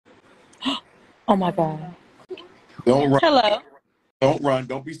Oh my God. Don't run. Hello. Don't run.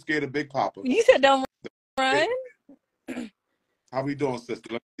 Don't be scared of Big Papa. You said don't run. How we doing, sister?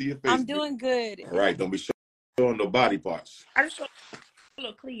 Let me see your face. I'm doing good. All right. Don't be showing no body parts. I just want a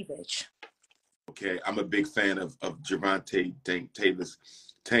little cleavage. Okay. I'm a big fan of Javante Tank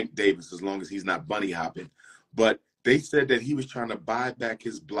Davis, as long as he's not bunny hopping. But they said that he was trying to buy back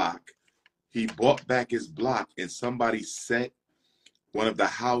his block. He bought back his block, and somebody set one of the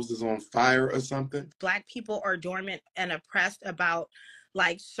houses on fire or something. Black people are dormant and oppressed about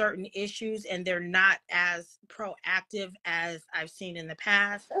like certain issues, and they're not as proactive as I've seen in the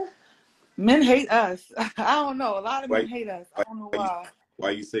past. Men hate us. I don't know. A lot of men hate us. I don't know why.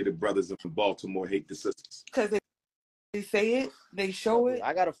 Why you say the brothers in Baltimore hate the sisters? Because they say it, they show it.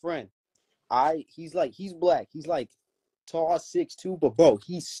 I got a friend. He's black. He's like tall, 6'2", but bro,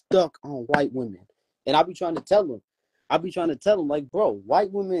 he's stuck on white women. And I be trying to tell him, like, bro,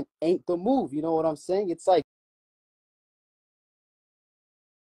 white women ain't the move. You know what I'm saying? It's like,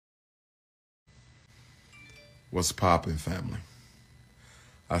 What's poppin', family?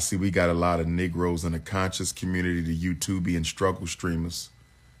 I see we got a lot of Negroes in the conscious community, the YouTube and struggle streamers,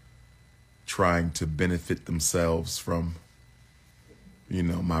 trying to benefit themselves from,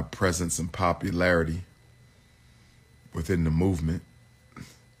 my presence and popularity within the movement.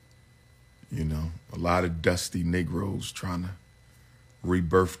 A lot of dusty Negroes trying to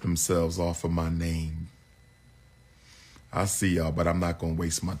rebirth themselves off of my name. I see y'all, but I'm not going to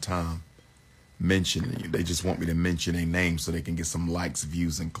waste my time mentioning you. They just want me to mention a name so they can get some likes,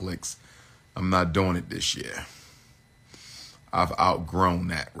 views, and clicks. I'm not doing it this year. I've outgrown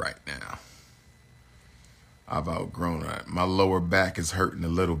that right now. I've outgrown that. My lower back is hurting a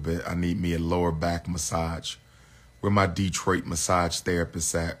little bit. I need me a lower back massage. Where my Detroit massage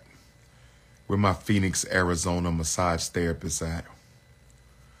therapist at? Where my Phoenix, Arizona massage therapist at?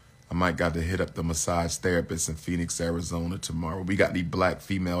 I might got to hit up the massage therapist in Phoenix, Arizona tomorrow. We got any black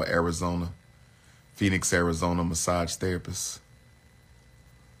female Phoenix, Arizona massage therapist.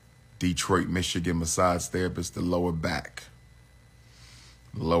 Detroit, Michigan massage therapist, the lower back.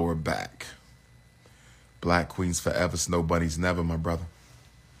 Lower back. Black queens forever, snow bunnies never, my brother.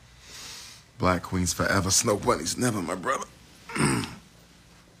 Black queens forever, snow bunnies never, my brother.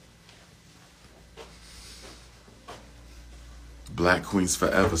 Black queens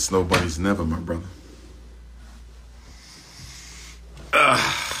forever, snow bunnies never, my brother.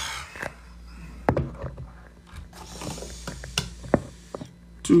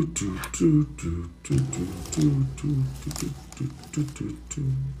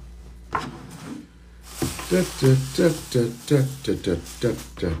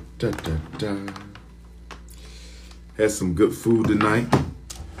 Had some good food tonight.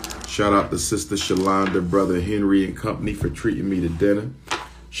 Shout out to Sister Shalonda, Brother Henry and company for treating me to dinner.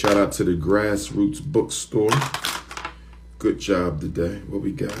 Shout out to the Grassroots Bookstore. Good job today. What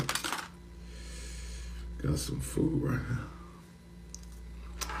we got? Got some food right here.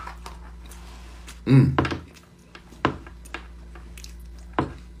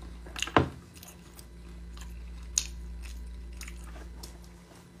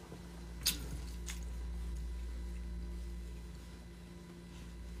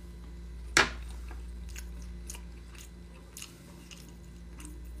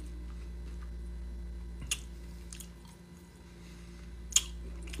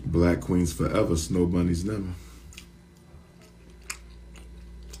 Black queens forever, snow bunnies never.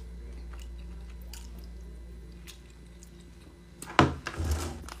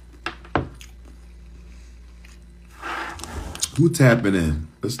 Who tapping in?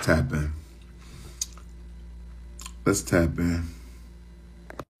 Let's tap in. Let's tap in.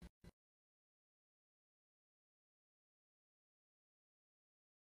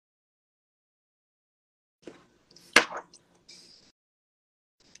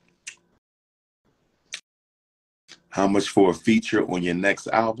 How much for a feature on your next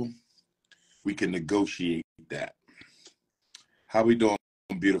album? We can negotiate that. How we doing,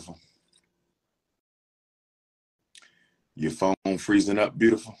 beautiful? Your phone freezing up,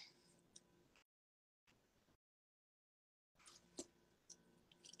 beautiful?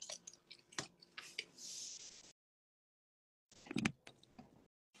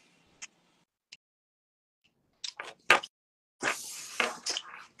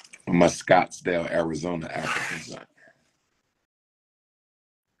 My Scottsdale, Arizona African son.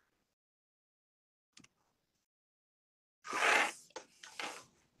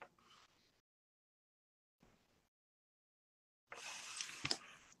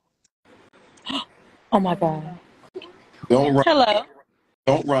 Oh my God. Don't run. Hello.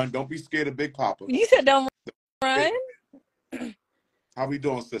 Don't run. Don't be scared of Big Papa. You said don't run. How we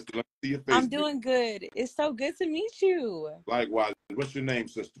doing, sister? Let me see your face. I'm doing good. It's so good to meet you. Likewise. What's your name,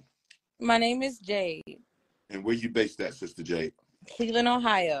 sister? My name is Jade. And where you based at, Sister Jade? Cleveland,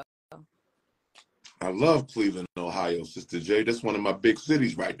 Ohio. I love Cleveland, Ohio, Sister Jade. That's one of my big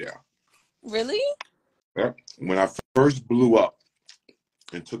cities right there. Really? Yeah. When I first blew up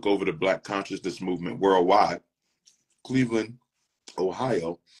and took over the Black consciousness movement worldwide, Cleveland,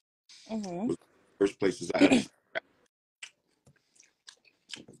 Ohio was the first places I ever.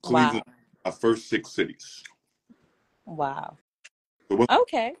 Cleveland, Wow. our first 6 cities. Wow. So when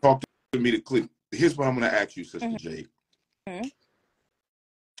Okay. talk to me to Cleveland. Here's what I'm going to ask you, Sister Jade.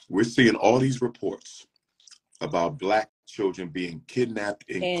 We're seeing all these reports about Black children being kidnapped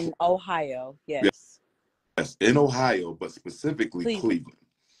in Ohio. Yes. Yes, in Ohio, but specifically Cleveland.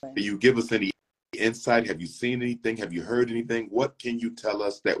 Can you give us any insight? Have you seen anything? Have you heard anything? What can you tell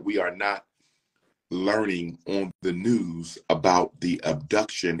us that we are not learning on the news about the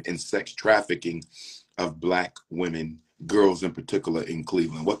abduction and sex trafficking of Black women, girls in particular, in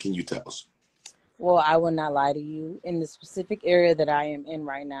Cleveland? What can you tell us? Well, I will not lie to you. In the specific area that I am in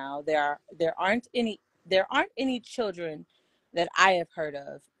right now, there aren't any children that I have heard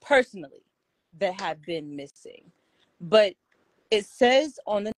of personally that have been missing. But it says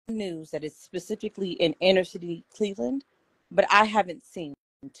on the news that it's specifically in inner city Cleveland, but I haven't seen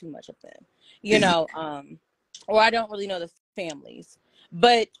too much of them. You know, or I don't really know the families.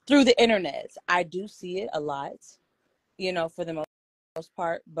 But through the internet, I do see it a lot, you know, for the most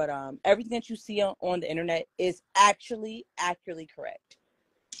part. But everything that you see on the internet is actually accurately correct.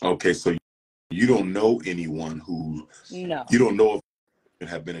 Okay, so you don't know anyone who, No. You don't know if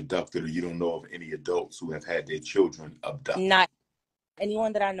have been abducted, or you don't know of any adults who have had their children abducted? Not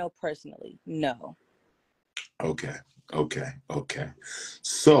anyone that I know personally, no. Okay.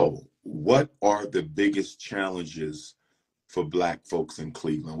 So what are the biggest challenges for Black folks in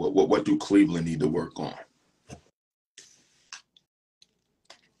Cleveland? What do Cleveland need to work on?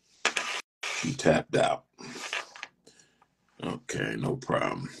 You tapped out. Okay, no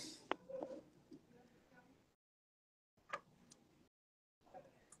problem.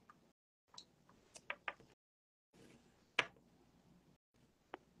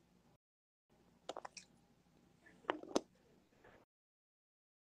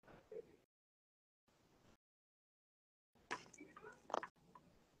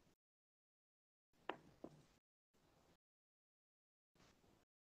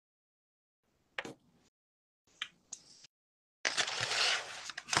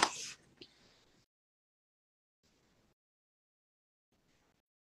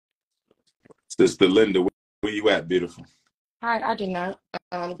 Sister Linda, where you at, beautiful? Hi, I did not.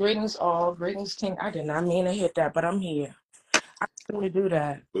 Greetings all. Greetings, King. I did not mean to hit that, but I'm here. I didn't mean to do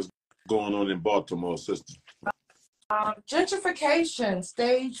that. What's going on in Baltimore, sister? Gentrification,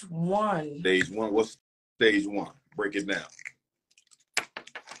 stage 1. Stage 1? What's stage 1? Break it down.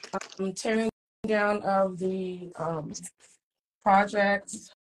 Tearing down of the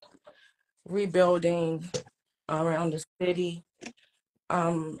projects, rebuilding around the city.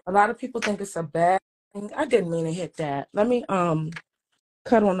 A lot of people think it's a bad thing. I didn't mean to hit that. Let me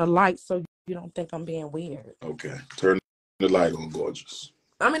cut on the light so you don't think I'm being weird. Okay. Turn the light on, gorgeous.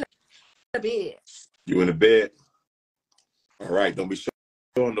 I'm in the bed. You in the bed? All right. Don't be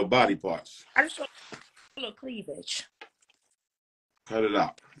showing no body parts. I just want a little cleavage. Cut it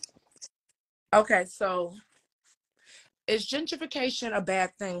out. Okay, so is gentrification a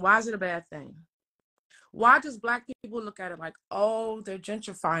bad thing? Why is it a bad thing? Why does Black people look at it like, oh, they're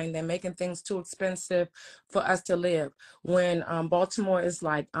gentrifying, they're making things too expensive for us to live, when Baltimore is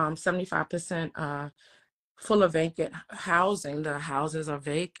like 75% full of vacant housing? The houses are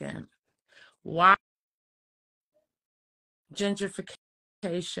vacant. Why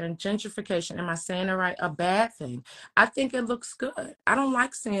gentrification, am I saying it right, a bad thing? I think it looks good. I don't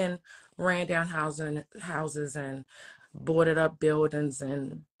like seeing ran down houses and boarded up buildings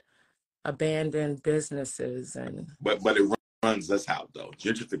and abandoned businesses. But it runs us out, though.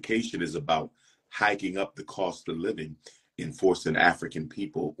 Gentrification is about hiking up the cost of living and forcing African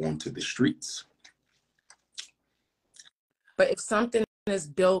people onto the streets. But if something is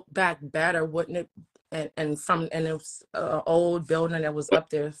built back better, wouldn't it? And it's an old building that was up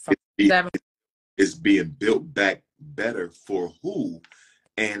there from it's being built back better for who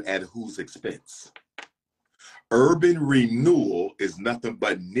and at whose expense? Urban renewal is nothing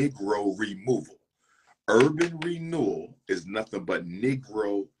but Negro removal. Urban renewal is nothing but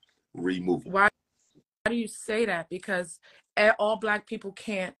Negro removal. Why do you say that? Because all Black people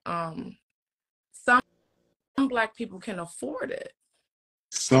can't, some Black people can afford it.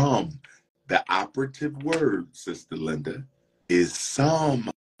 Some. The operative word, Sister Linda, is some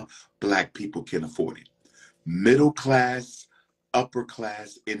Black people can afford it. Middle class, upper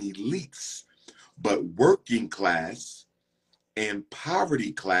class, and elites. But working class and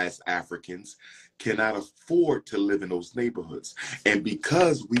poverty class Africans cannot afford to live in those neighborhoods. And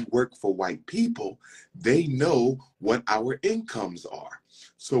because we work for white people, they know what our incomes are.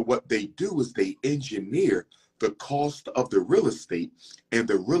 So what they do is they engineer the cost of the real estate and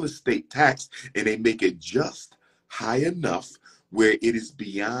the real estate tax, and they make it just high enough where it is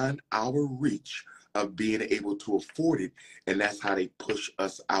beyond our reach of being able to afford it. And that's how they push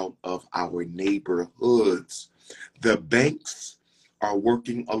us out of our neighborhoods. The banks are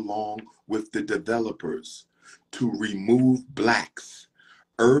working along with the developers to remove Blacks.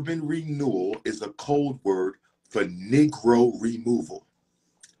 Urban renewal is a code word for Negro removal.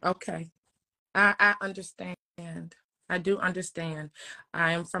 Okay. I understand. I do understand.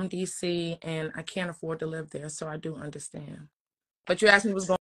 I am from DC and I can't afford to live there, so I do understand. But you asked me what's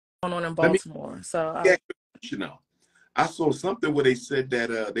going on in Baltimore. So You know, I saw something where they said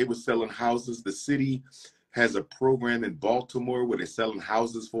that they were selling houses. The city has a program in Baltimore where they're selling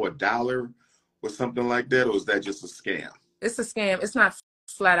houses for $1 or something like that, or is that just a scam? it's a scam. It's not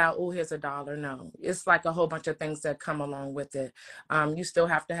flat out, oh, here's $1. No, it's like a whole bunch of things that come along with it. You still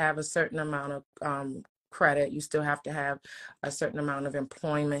have to have a certain amount of credit. You still have to have a certain amount of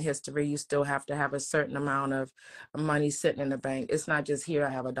employment history. You still have to have a certain amount of money sitting in the bank. It's not just here, I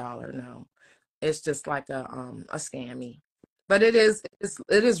have $1. No, it's just like a scammy. But it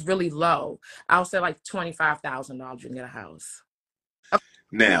is really low. I'll say like $25,000 you can get a house.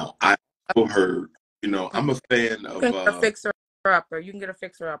 Now, I heard, you know, I'm a fan of a fixer upper. You can get a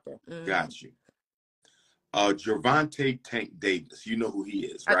fixer upper. Got you. Gervonta Tank Davis, you know who he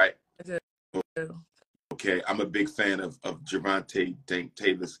is, right? I do. Okay, I'm a big fan of Gervonta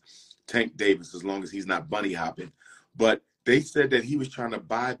Tank Davis, as long as he's not bunny hopping. But they said that he was trying to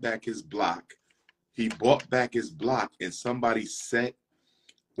buy back his block. He bought back his block, and somebody set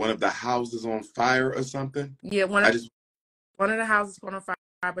one of the houses on fire or something. Yeah, one of the houses caught on fire,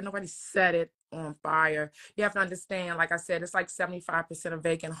 but nobody set it on fire. You have to understand, like I said, it's like 75% of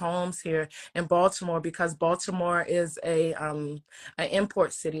vacant homes here in Baltimore, because Baltimore is an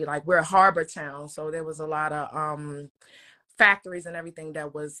import city. Like, we're a harbor town, so there was a lot of factories and everything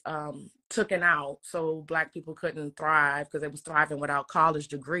that was taken out, so Black people couldn't thrive because they was thriving without college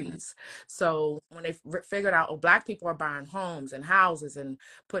degrees. So when they figured out, oh, Black people are buying homes and houses and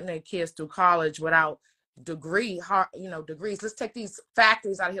putting their kids through college without degrees, let's take these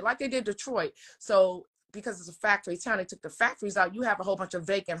factories out of here, like they did Detroit. So because it's a factory town, they took the factories out. You have a whole bunch of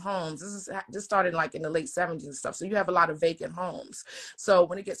vacant homes. This started like in the late 70s and stuff. So you have a lot of vacant homes. So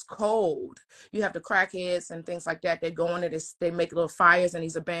when it gets cold, you have the crackheads and things like that. They go in it, they make little fires in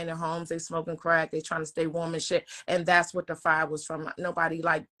these abandoned homes. They smoking crack. They trying to stay warm and shit. And that's what the fire was from. Nobody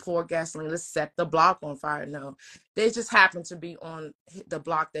like poured gasoline, let's set the block on fire. No, they just happened to be on the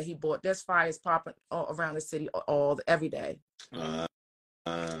block that he bought. There's fires popping all around the city every day.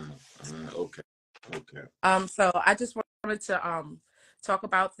 Okay. So I just wanted to talk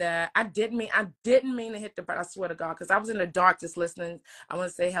about that. I didn't mean to hit the button, I swear to God, because I was in the dark just listening. I want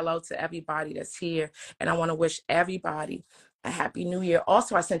to say hello to everybody that's here, and I want to wish everybody a happy new year.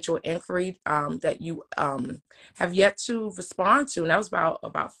 Also, I sent you an inquiry that you have yet to respond to, and that was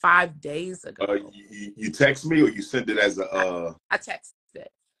about 5 days ago. You text me, or you sent it as a I texted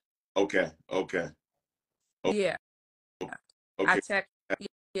it. Okay. Yeah. Okay. I text.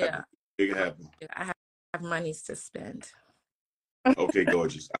 Yeah. Make it happen. I have monies to spend. Okay,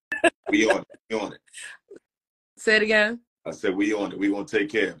 gorgeous. We on it. Say it again. I said we on it. We gonna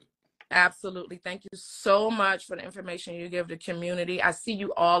take care of it. Absolutely. Thank you so much for the information you give the community. I see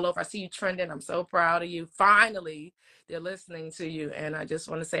you all over. I see you trending. I'm so proud of you. Finally, they're listening to you, and I just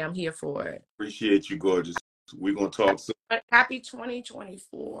want to say I'm here for it. Appreciate you, gorgeous. We're gonna talk soon. Happy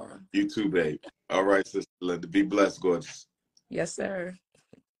 2024. You too, babe. All right, Sister Linda. Be blessed, gorgeous. Yes, sir.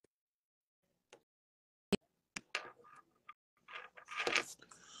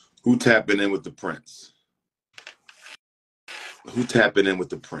 Who tapping in with the Prince? Who tapping in with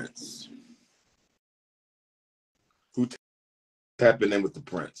the Prince? Who tapping in with the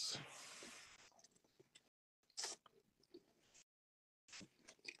Prince?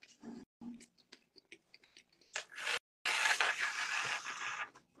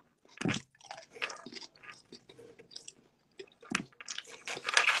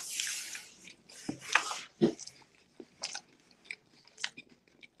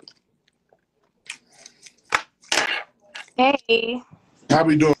 Hey. How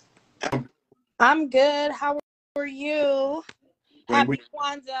we doing? I'm good. How are you? Happy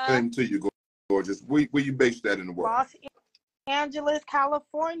Kwanzaa. To you, gorgeous. Where you based that in the world? Los Angeles,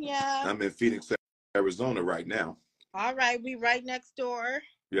 California. I'm in Phoenix, Arizona right now. All right, we right next door.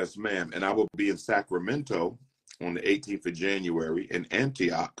 Yes, ma'am. And I will be in Sacramento on the 18th of January, in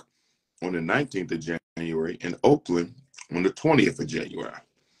Antioch on the 19th of January, in Oakland on the 20th of January.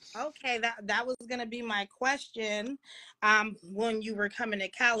 Okay, that was gonna be my question, when you were coming to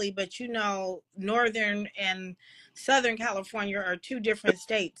Cali, but you know, Northern and Southern California are two different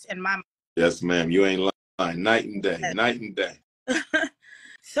states in my mind. Yes, ma'am. You ain't lying. Night and day. Night and day.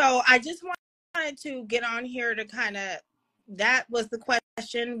 So I just wanted to get on here to kind of, that was the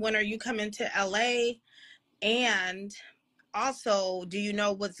question. When are you coming to LA? And also, do you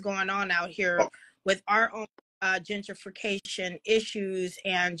know what's going on out here with our own gentrification issues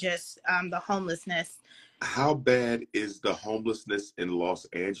and just the homelessness? How bad is the homelessness in Los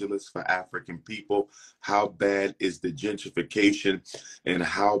Angeles for African people? How bad is the gentrification? And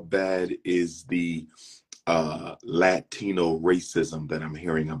how bad is the Latino racism that I'm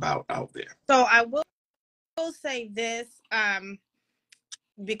hearing about out there? So I will say this,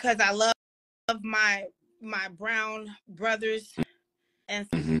 because I love my brown brothers and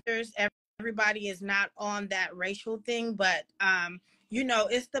sisters. Everybody is not on that racial thing, but you know,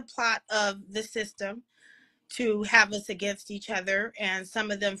 it's the plot of the system to have us against each other, and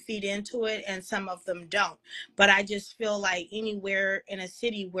some of them feed into it and some of them don't. But I just feel like anywhere in a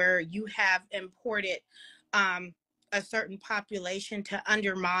city where you have imported a certain population to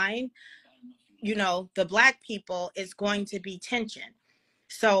undermine, you know, the Black people, is going to be tension.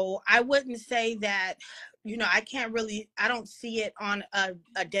 So I wouldn't say that, you know, I don't see it on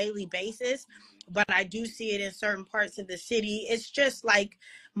a daily basis, but I do see it in certain parts of the city. It's just like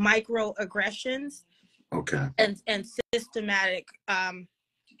microaggressions. Okay. And systematic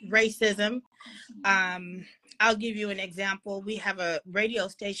racism. I'll give you an example. We have a radio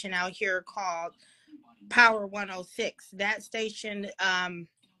station out here called Power 106. That station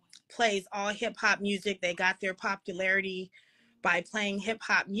plays all hip hop music. They got their popularity by playing hip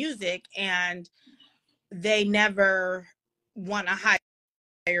hop music, and they never want to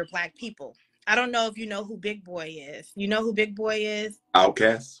hire Black people. I don't know if you know who Big Boy is. You know who Big Boy is?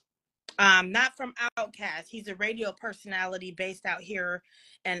 Outkast? Not from Outkast. He's a radio personality based out here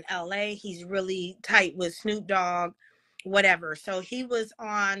in LA. He's really tight with Snoop Dogg, whatever. So he was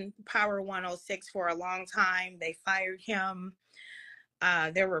on Power 106 for a long time. They fired him.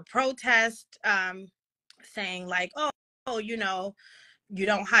 There were protests saying like, oh, you know, you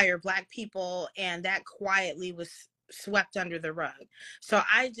don't hire Black people, and that quietly was swept under the rug. So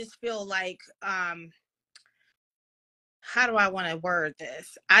I just feel like, how do I want to word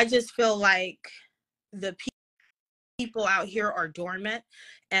this? I just feel like the people out here are dormant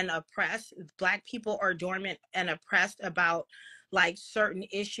and oppressed. Black people are dormant and oppressed about like certain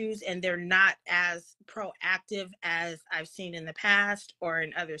issues, and they're not as proactive as I've seen in the past or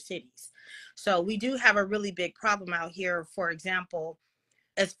in other cities. So we do have a really big problem out here. For example,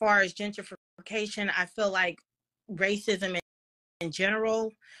 as far as gentrification, I feel like racism in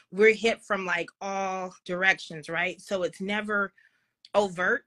general, we're hit from like all directions, right? So it's never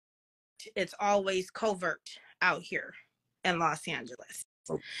overt, it's always covert out here in Los Angeles.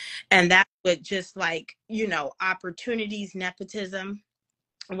 And that's with just like, you know, opportunities, nepotism.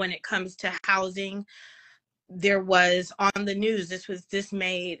 When it comes to housing, there was on the news, this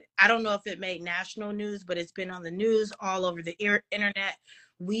made, I don't know if it made national news, but it's been on the news all over the internet.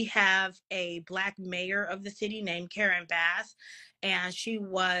 We have a Black mayor of the city named Karen Bass, and she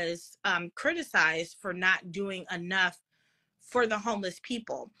was criticized for not doing enough for the homeless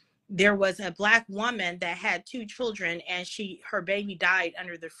people. There was a Black woman that had 2 children, and her baby died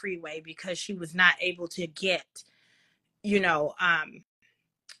under the freeway because she was not able to get, you know,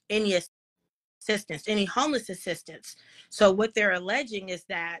 any assistance, any homeless assistance. So what they're alleging is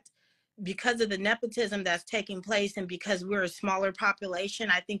that because of the nepotism that's taking place, and because we're a smaller population,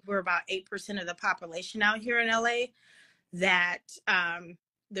 I think we're about 8% of the population out here in LA, that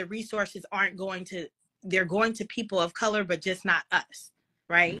the resources they're going to people of color, but just not us,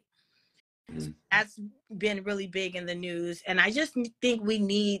 right? That's been really big in the news. And I just think we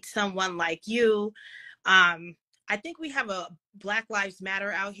need someone like you. I think we have a Black Lives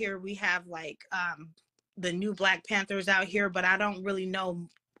Matter out here. We have like the new Black Panthers out here, but I don't really know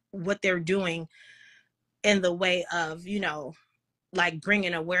what they're doing in the way of, you know, like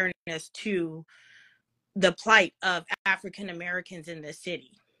bringing awareness to the plight of African Americans in the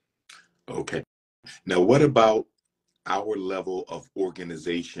city. Okay. Now, what about our level of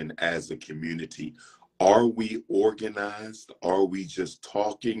organization as a community? Are we organized? Are we just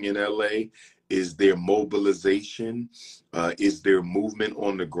talking in LA? Is there mobilization? Is there movement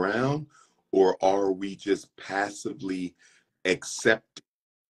on the ground? Or are we just passively accept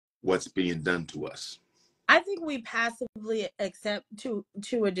what's being done to us? I think we passively accept to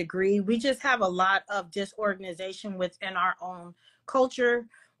a degree. We just have a lot of disorganization within our own culture.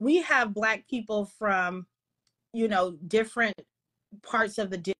 We have Black people from, different parts of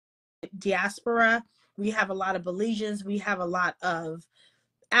the diaspora. We have a lot of Belizeans. We have a lot of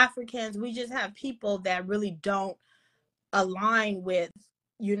Africans. We just have people that really don't align with,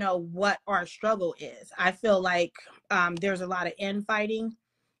 what our struggle is. I feel like there's a lot of infighting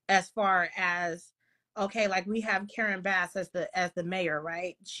as far as, okay, like we have Karen Bass as the mayor,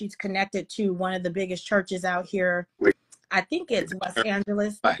 right? She's connected to one of the biggest churches out here. Wait, I think it's Los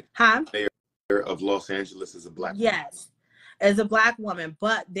Angeles. Black. Huh? Mayor of Los Angeles is a Black woman. Yes, as a Black woman,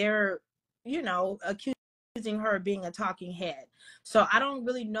 but they're, accusing her of being a talking head. So I don't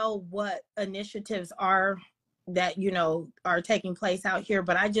really know what initiatives are that, are taking place out here,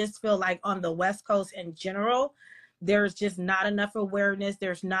 but I just feel like on the West Coast in general, there's just not enough awareness.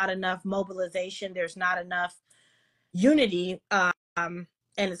 There's not enough mobilization. There's not enough unity. And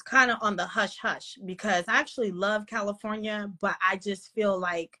it's kind of on the hush hush, because I actually love California, but I just feel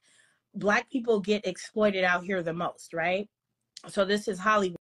like Black people get exploited out here the most, right? So this is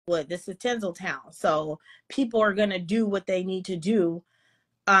Hollywood. This is Tinseltown. So people are going to do what they need to do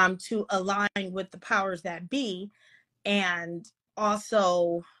to align with the powers that be, and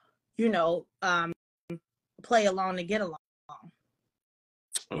also, play along to get along.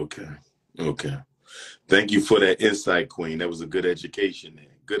 Okay. Thank you for that insight, Queen. That was a good education there.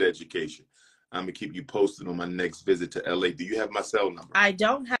 Good education. I'm going to keep you posted on my next visit to LA. Do you have my cell number? I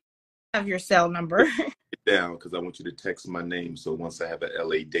don't have your cell number. It down, because I want you to text my name, so once I have an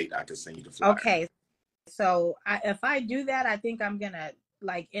LA date, I can send you the flyer. Okay. So if I do that, I think I'm going to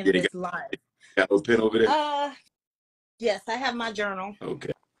end this live. Got a pen over there? Yes, I have my journal.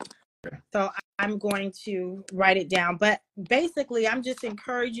 Okay. So I'm going to write it down. But basically, I'm just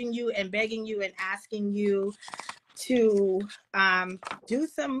encouraging you and begging you and asking you to do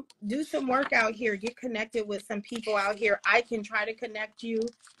some work out here. Get connected with some people out here. I can try to connect you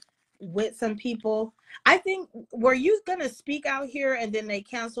with some people. I think, were you gonna speak out here and then they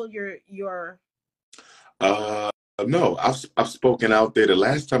canceled your No, I've spoken out there. The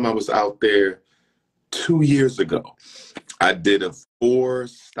last time I was out there 2 years ago, I did a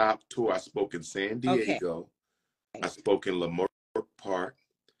 4-stop tour. I spoke in San Diego. Okay. I spoke in Leimert Park.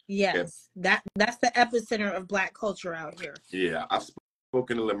 Yes, that's the epicenter of Black culture out here. Yeah, I've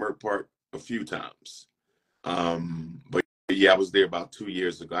spoken in Leimert Park a few times. But yeah, I was there about 2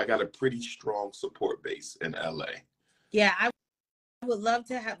 years ago. I got a pretty strong support base in LA. Yeah, I would love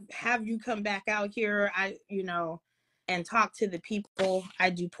to have you come back out here. And talk to the people. I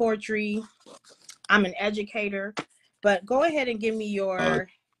do poetry. I'm an educator. But go ahead and give me your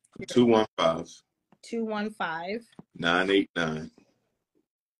 215 989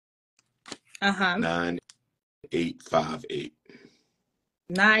 9858.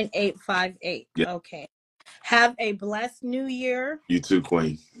 9858. Yep. Okay. Have a blessed new year. You too,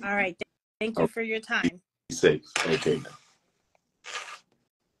 Queen. All right. Thank you for your time. Be safe. Okay. Now.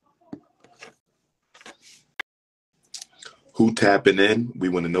 Who tapping in? We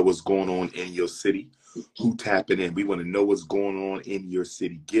want to know what's going on in your city. Who tapping in? We want to know what's going on in your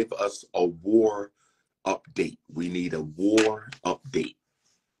city. Give us a war update. We need a war update.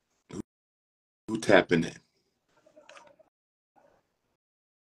 Who tapping in?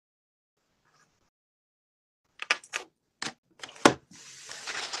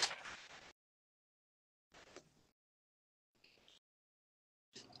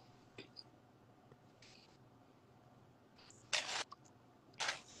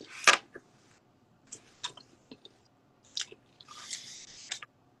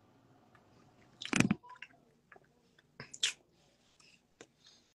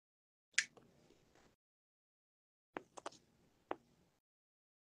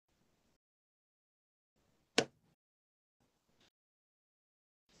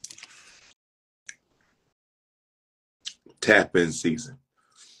 Tap in season.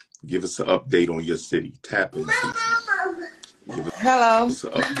 Give us an update on your city. Tap in season. Give us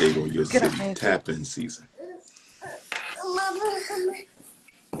an update on your city. Tap in season.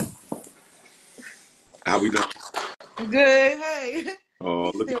 How we doing? Good. Hey.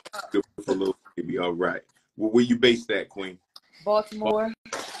 Oh, look at the beautiful little baby. All right. Well, where you based at, Queen? Baltimore.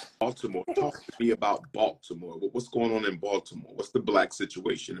 Baltimore. Talk to me about Baltimore. What's going on in Baltimore? What's the Black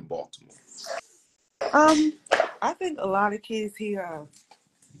situation in Baltimore? I think a lot of kids here are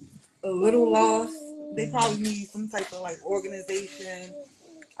a little lost. They probably need some type of organization,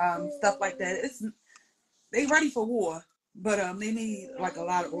 stuff like that. They ready for war, but they need a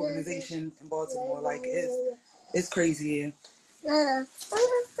lot of organization in Baltimore. It's crazy. The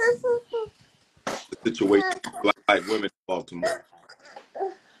situation with black women in Baltimore.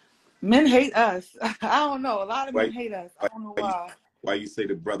 Men hate us. I don't know. A lot of men Why, hate us. I why, don't know why, you, why. why you say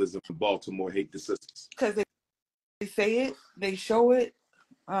the brothers in Baltimore hate the sisters? Because they say it, they show it.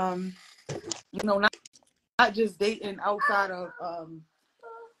 Not just dating outside of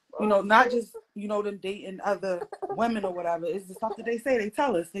not just them dating other women or whatever. It's the stuff that they say. They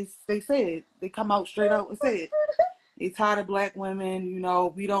tell us. They say it. They come out straight out and say it. They tired of black women.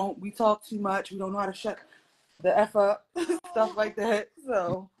 We talk too much. We don't know how to shut the F up, stuff like that.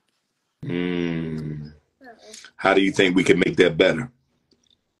 So How do you think we can make that better?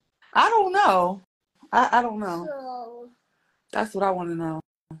 I don't know. I don't know. That's what I want to know.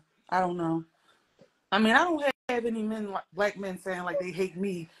 I don't know. I mean, I don't have any black men saying like they hate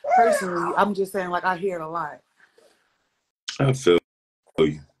me personally. I'm just saying like I hear it a lot. I feel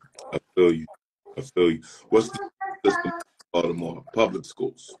you. I feel you. I feel you. What's the system in Baltimore? Public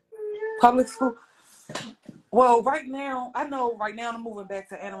schools. Public school. Well, right now I'm moving back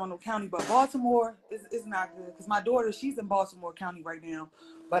to Anne Arundel County, but Baltimore is not good because my daughter, she's in Baltimore County right now.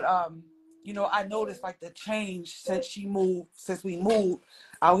 But I noticed like the change since we moved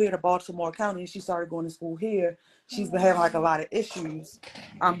out here to Baltimore County and she started going to school here. She's been having like a lot of issues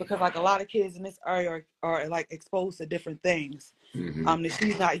because like a lot of kids in this area are like exposed to different things that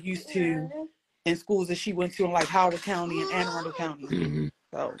she's not used to in schools that she went to in like Howard County and Anne Arundel County.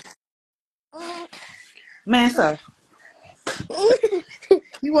 So, Mansa,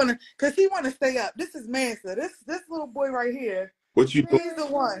 he wanna stay up. This is Mansa. This little boy right here. What you doing He's the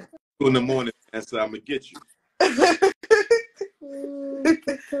one. in the morning? That's I'm gonna get you.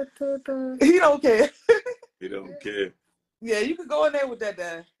 He don't care. He don't care. Yeah, you can go in there with that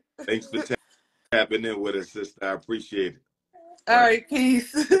dad. Thanks for tapping in with us, sister. I appreciate it. All right,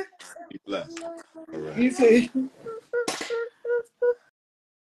 peace. Be blessed. All right. You too.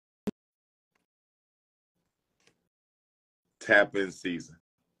 Tap in season.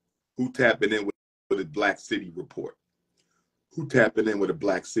 Who tapping in with a Black City report? Who tapping in with a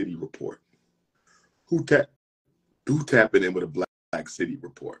Black City report? Who tapping in with a Black City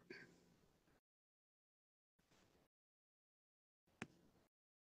report?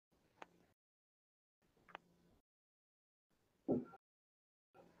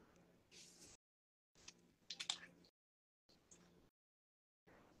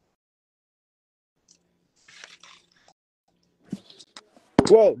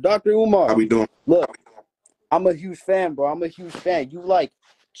 Bro, Dr. Umar, How we doing? look, I'm a huge fan, bro. I'm a huge fan. You like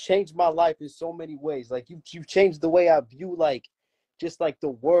changed my life in so many ways. Like you changed the way I view like just like the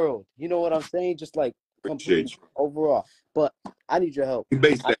world. You know what I'm saying? Just like completely Appreciate you. overall. But I need your help. You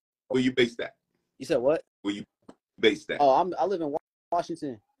based that? Where you based that? You said what? Where you based that? Oh, I live in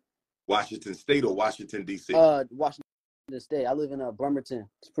Washington. Washington State or Washington D.C.? Washington State. I live in Bremerton.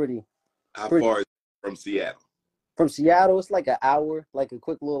 It's pretty. How far is it from Seattle? From Seattle, it's like an hour, like a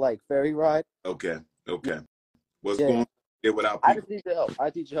quick little like ferry ride. Okay. What's going on there without I people? just need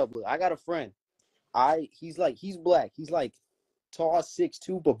your help. Look, I got a friend. He's black. He's like tall,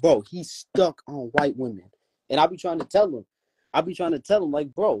 6'2", but bro, he's stuck on white women. And I be trying to tell him, like,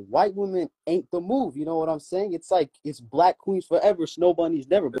 bro, white women ain't the move. You know what I'm saying? It's like it's black queens forever, snow bunnies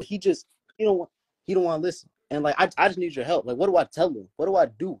never. But he don't want to listen. And like I just need your help. Like, what do I tell him? What do I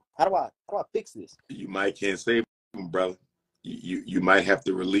do? How do I fix this? You might can't save him, brother. You might have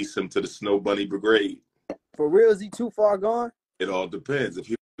to release him to the Snow Bunny Brigade. For real, is he too far gone? It all depends. If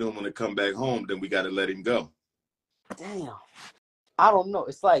he don't want to come back home, then we got to let him go. Damn. I don't know.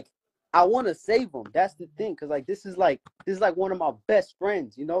 It's like I want to save him. That's the thing, cause like this is like one of my best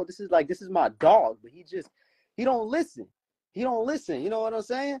friends. You know, this is my dog, but he don't listen. He don't listen. You know what I'm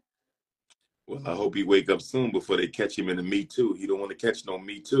saying? Well, I hope he wake up soon before they catch him in the Me Too. He don't want to catch no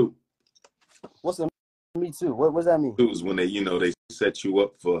Me Too. What's the Me Too? What does that mean? It was when they set you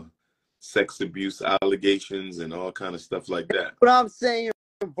up for sex abuse allegations and all kind of stuff like that. What I'm saying,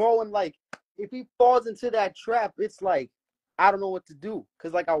 bro, and like if he falls into that trap, it's like I don't know what to do.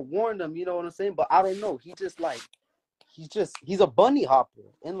 Cause like I warned him, you know what I'm saying? But I don't know. He's a bunny hopper.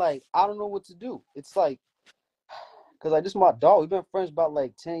 And like I don't know what to do. It's like cause like this is my dog. We've been friends about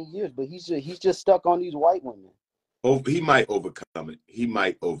like 10 years, but he's just stuck on these white women. Oh, he might overcome it.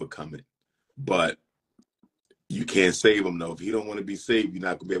 But you can't save him though. If he don't want to be saved, you're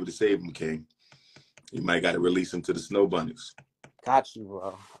not gonna be able to save him, King. You might got to release him to the Snow Bunnies. Got you,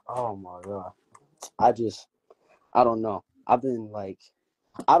 bro. Oh my God. I don't know. I've been like,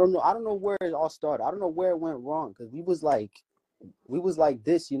 I don't know where it all started. I don't know where it went wrong. Cause we was like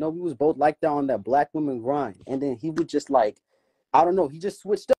this, you know, we was both like that on that black woman grind. And then he would just like, I don't know. He just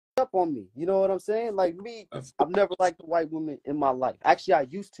switched up. up on me. You know what I'm saying? Like me, I feel, I've never liked a white woman in my life. Actually, I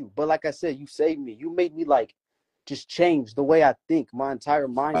used to, but like I said, you saved me. You made me like just change the way I think, my entire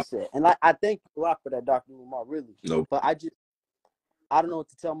mindset. And I thank you a lot for that, Dr. Umar, really. no, But I don't know what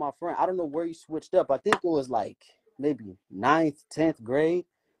to tell my friend. I don't know where he switched up. I think it was like maybe 9th, 10th grade,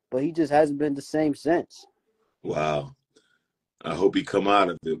 but he just hasn't been the same since. wow. I hope he come out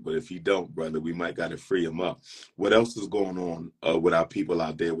of it, but if he don't, brother, we might got to free him up. What else is going on with our people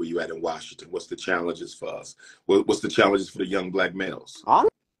out there where you at in Washington? What's the challenges for us? What's the challenges for the young black males?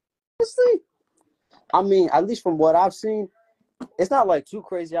 Honestly, I mean, at least from what I've seen, it's not like too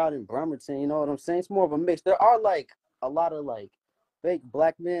crazy out in Bremerton. You know what I'm saying? It's more of a mix. There are like a lot of like fake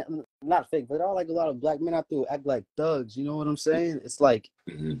black men, not fake, but there are like a lot of black men out there who act like thugs. You know what I'm saying? It's like,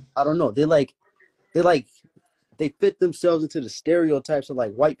 Mm-hmm. I don't know. They fit themselves into the stereotypes of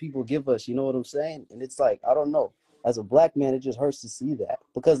like white people give us. You know what I'm saying? And it's like, I don't know. As a black man, it just hurts to see that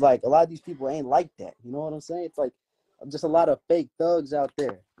because like a lot of these people ain't like that. You know what I'm saying? It's like just a lot of fake thugs out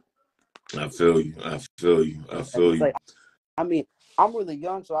there. I feel you. I feel you. I And feel it's you. like, I mean, I'm really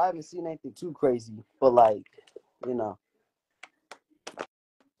young, so I haven't seen anything too crazy. But like, you know,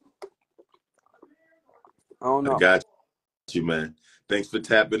 I don't I know. got you, man. Thanks for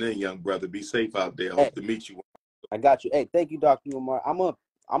tapping in, young brother. Be safe out there. Hey, Hope to meet you. I got you. Hey, thank you, Dr. Umar. I'm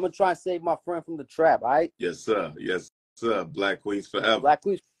gonna try and save my friend from the trap. All right, Yes, sir. Yes, sir. Black Queens forever. Black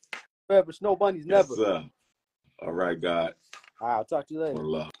Queens forever, Snow Bunnies Yes, never. sir. All right, God. All right, I'll talk to you later. One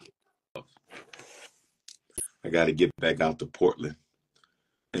love. I got to get back out to Portland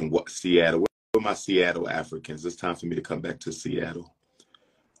and what Seattle. Where my Seattle Africans? It's time for me to come back to Seattle.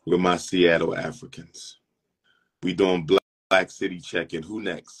 Where my Seattle Africans? We doing Black City check-in. Who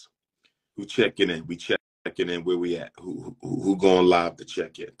next? Who checking in? We checking in. Where we at? Who going live to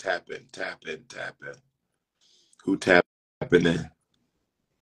check in? Tap in. Tap in. Tap in. Who tapping in?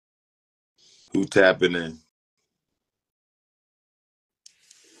 Who tapping in?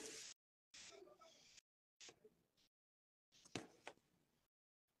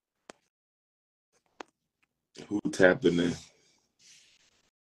 Who tapping in?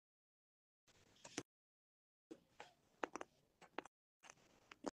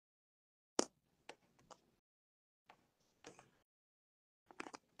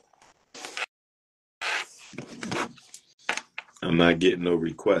 I'm not getting no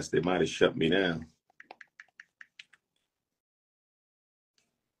requests. They might have shut me down.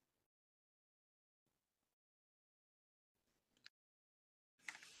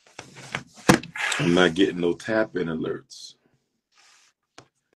 I'm not getting no tap-in alerts.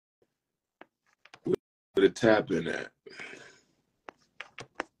 Where the tap-in at?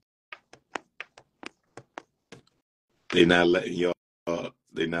 They not letting y'all.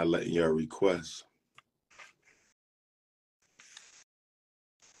 They not letting y'all request.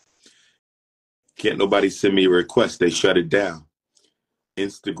 Can't nobody send me a request. They shut it down.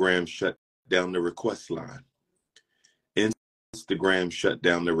 Instagram shut down the request line. Instagram shut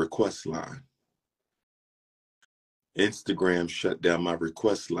down the request line. Instagram shut down my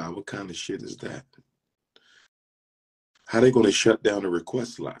request line. What kind of shit is that? How they gonna shut down the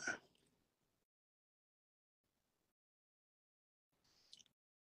request line?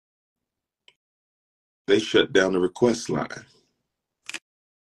 They shut down the request line.